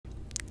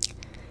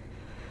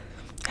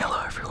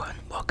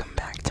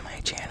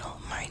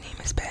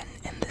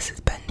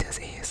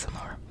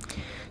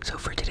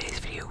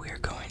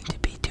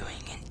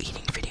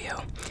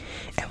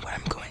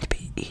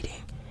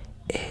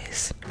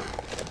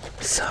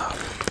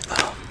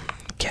some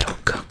Kettle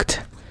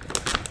cooked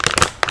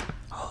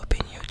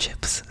jalapeno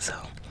chips. So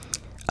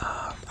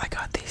I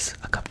got these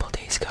a couple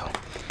days ago,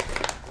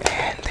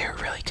 and they're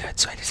really good.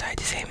 So I decided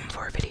to save them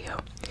for a video.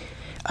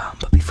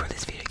 But before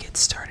this video gets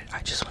started,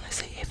 I just want to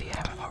say, if you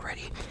haven't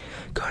already,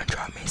 go and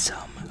drop me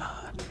some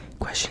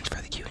questions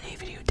for the Q&A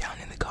video down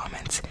in the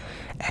comments,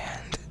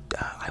 and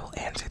I will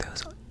answer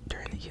those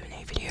during the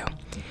Q&A video.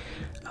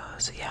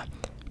 So yeah,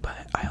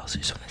 but I also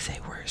just want to say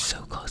we're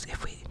so close.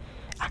 If we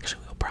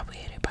actually, we'll probably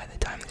hit it by the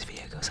time this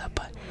video goes up,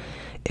 but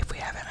if we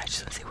haven't, I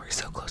just want to say we're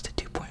so close to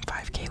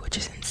 2.5k, which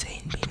is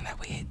insane, being that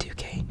we hit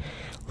 2k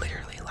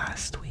literally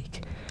last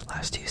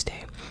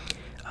Tuesday.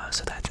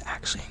 So that's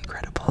actually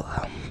incredible.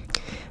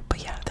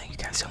 But yeah, thank you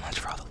guys so much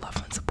for all the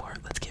love and support.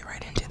 Let's get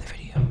right into the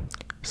video.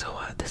 So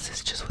this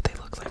is just what they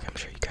look like. I'm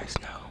sure you guys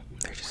know.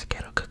 They're just a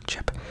kettle cooked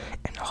chip.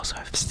 And also,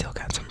 I've still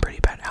got some pretty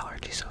bad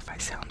allergies, so if I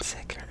sound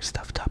sick or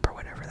stuffed up or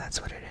whatever,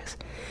 that's what it is.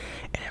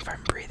 And if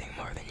I'm breathing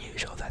more than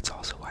usual, that's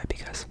also why,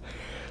 because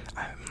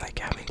I'm like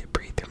having to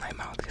breathe through my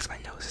mouth because my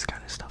nose is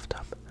kind of stuffed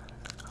up.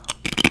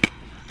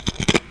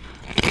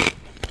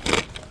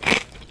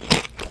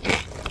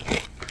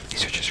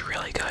 These are just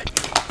really good.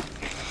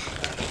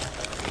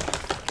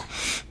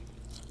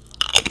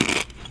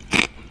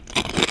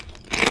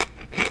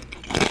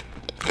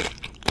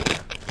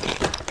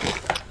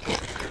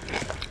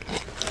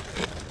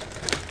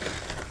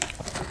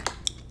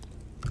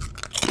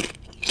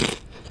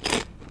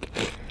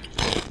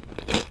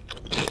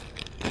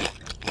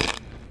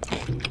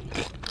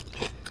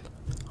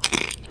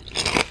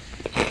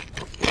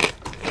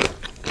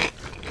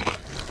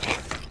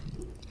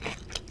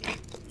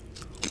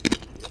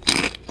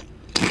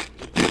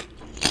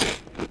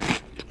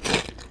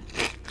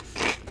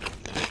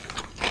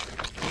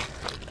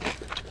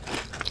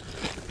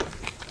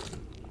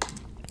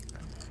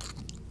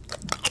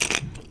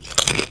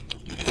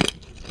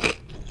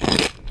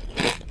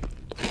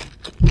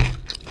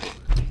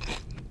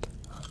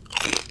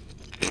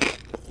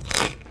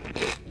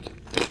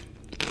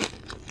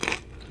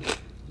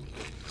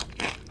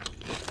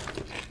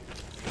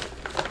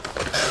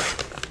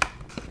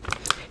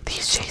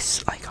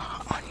 Tastes like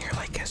on here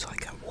like as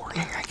like a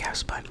warning, I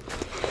guess, but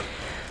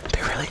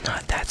they're really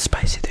not that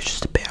spicy. They're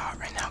just a bit hot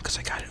right now because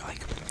I got it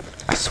like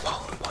I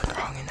swallowed one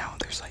wrong, and now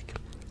there's like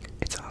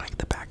it's on like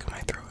the back of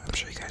my throat. I'm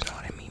sure you guys know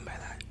what I mean by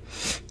that.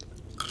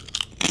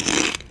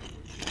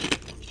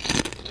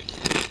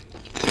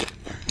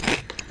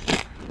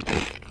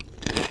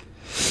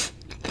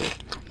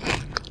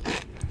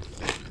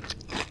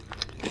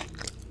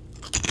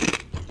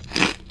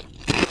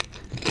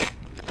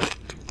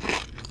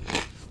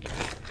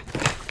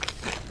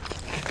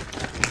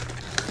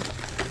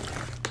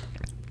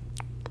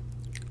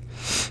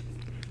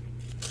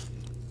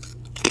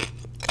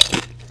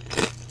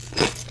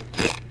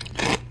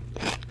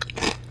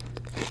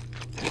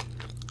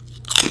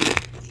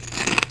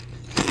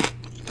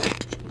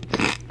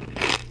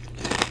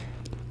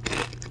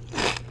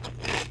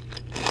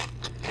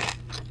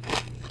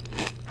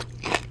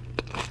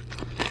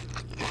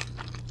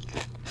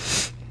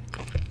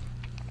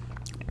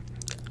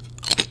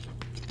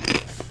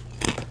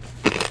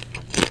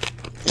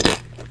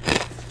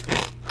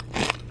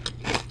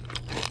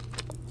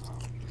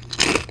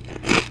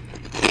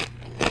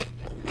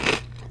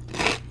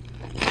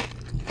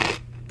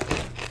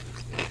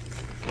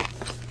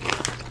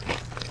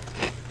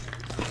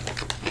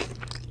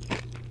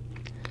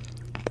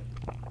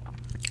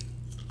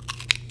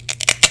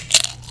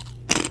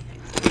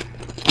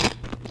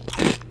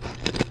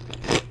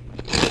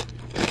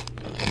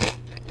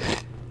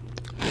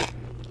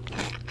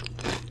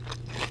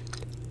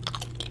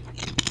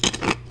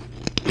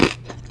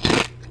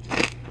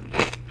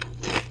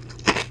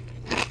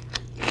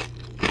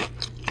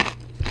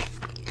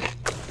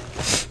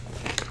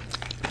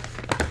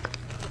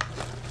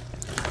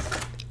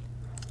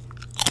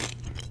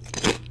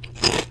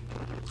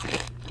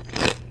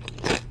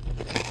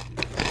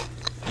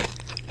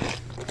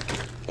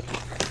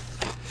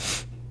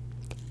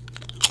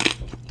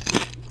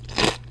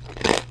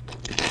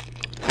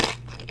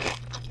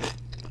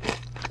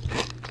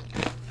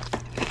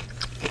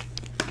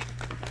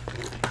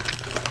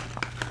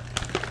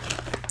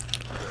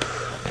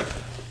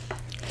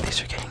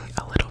 These are getting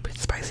a little bit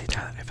spicy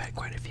now that I've had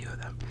quite a few of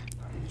them.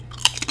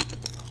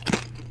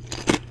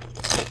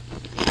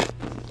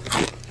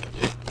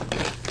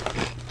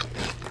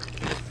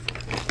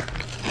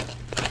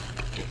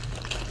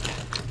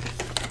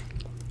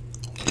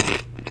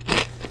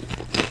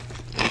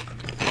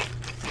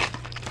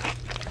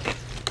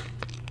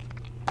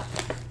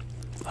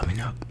 Let me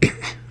know.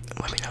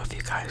 Let me know if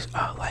you guys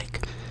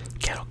like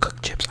kettle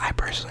cooked chips. I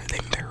personally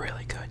think they're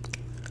really good.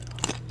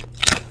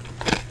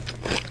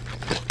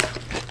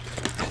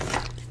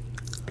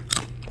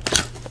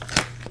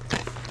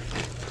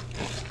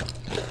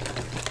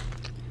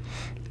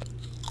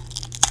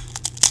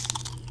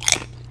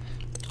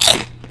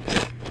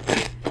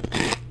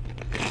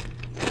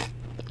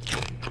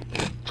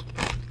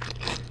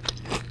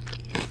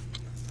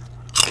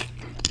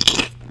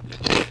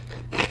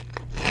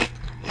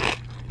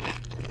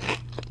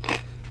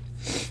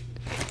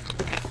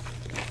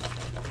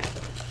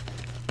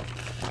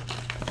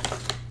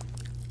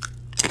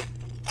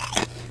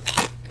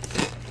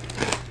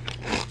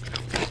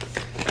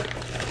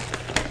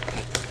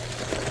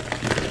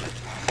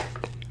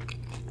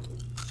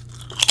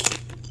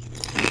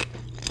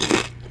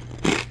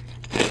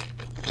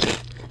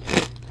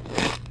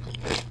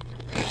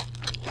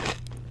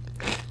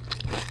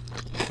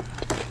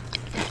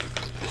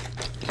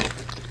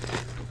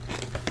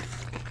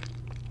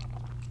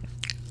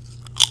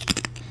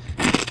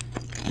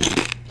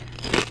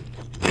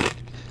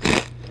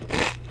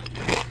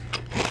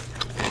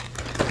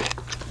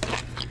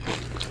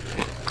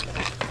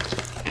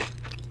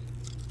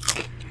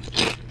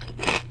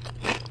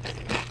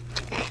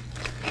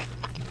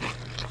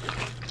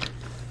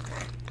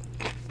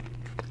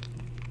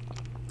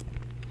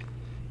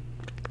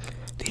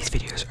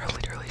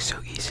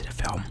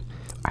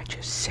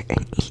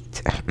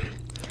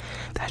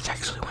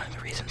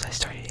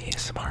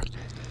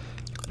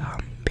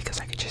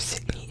 just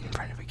sit and eat in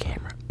front of a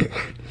camera.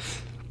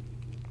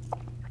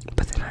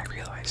 But then I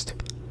realized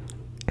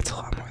it's a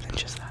lot more than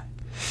just that.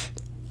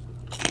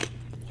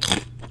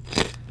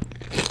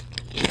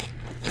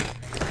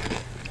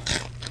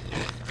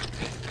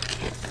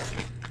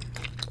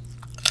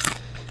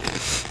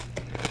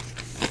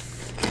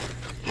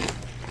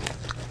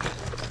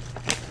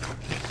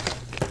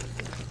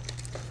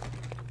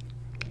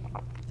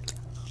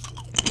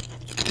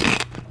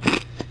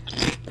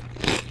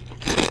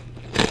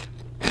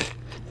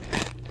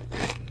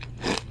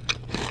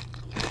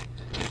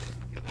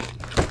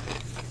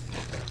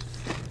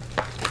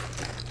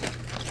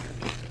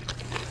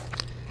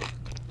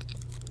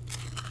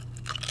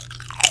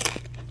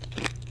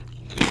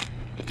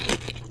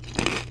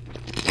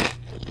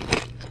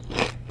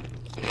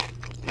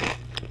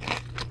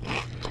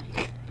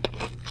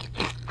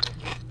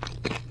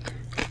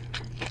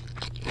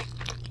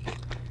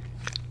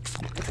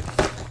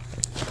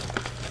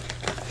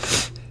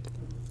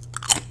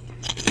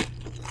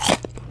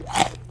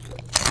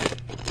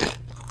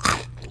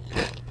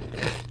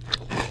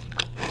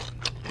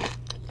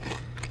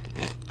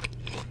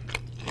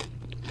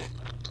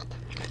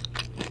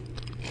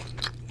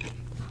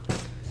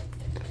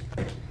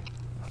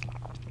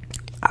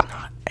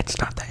 It's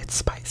not that it's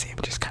spicy, I'm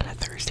just kind of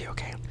thirsty,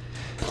 okay?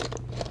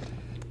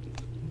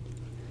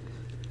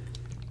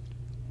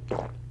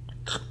 Let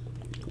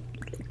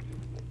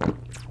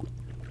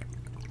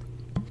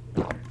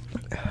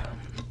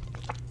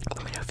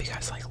me know if you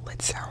guys like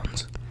lid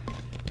sounds.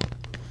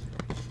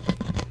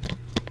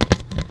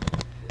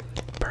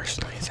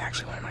 Personally, it's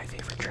actually one of my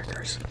favorite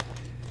triggers.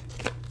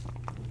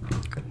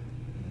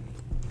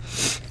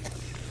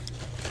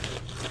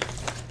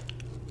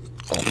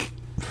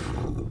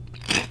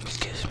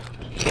 Excuse me.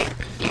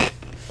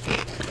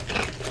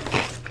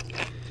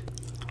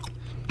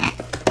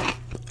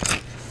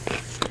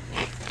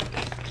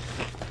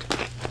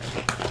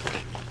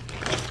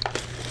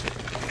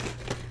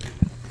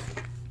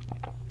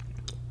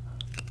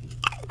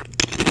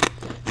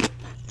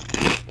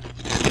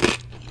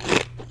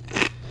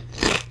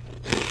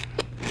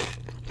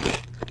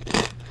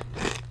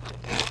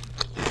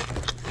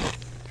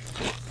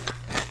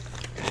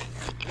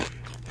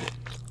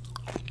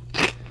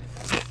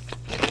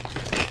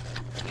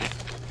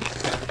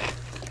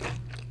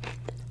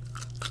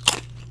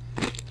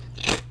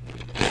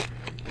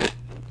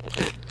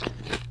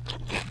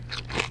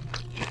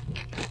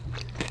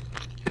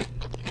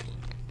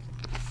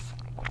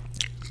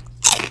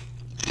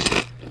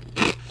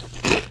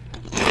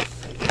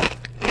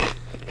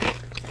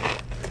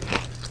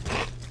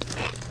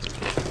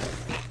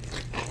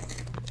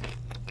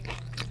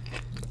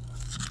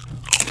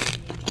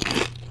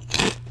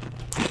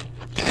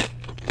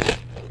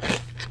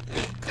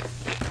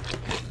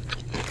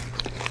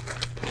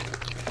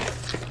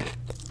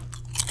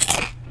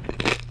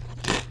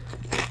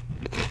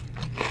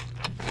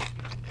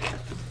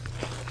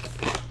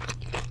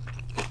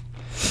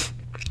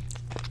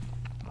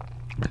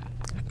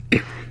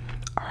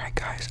 Alright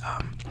guys,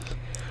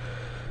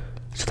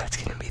 so that's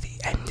gonna be the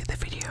end of the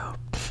video.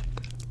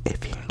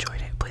 If you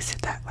enjoyed it, please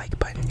hit that like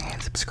button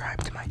and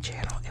subscribe to my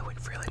channel. It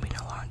would really mean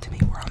a lot to me.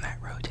 We're on that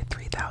road to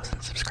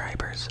 3,000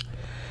 subscribers.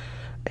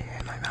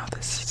 And my mouth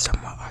is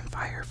somewhat on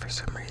fire for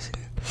some reason.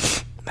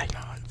 Like,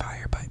 not on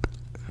fire, but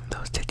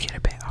those did get a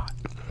bit hot.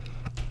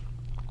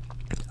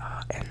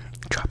 And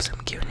drop some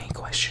Q&A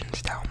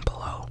questions down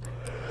below.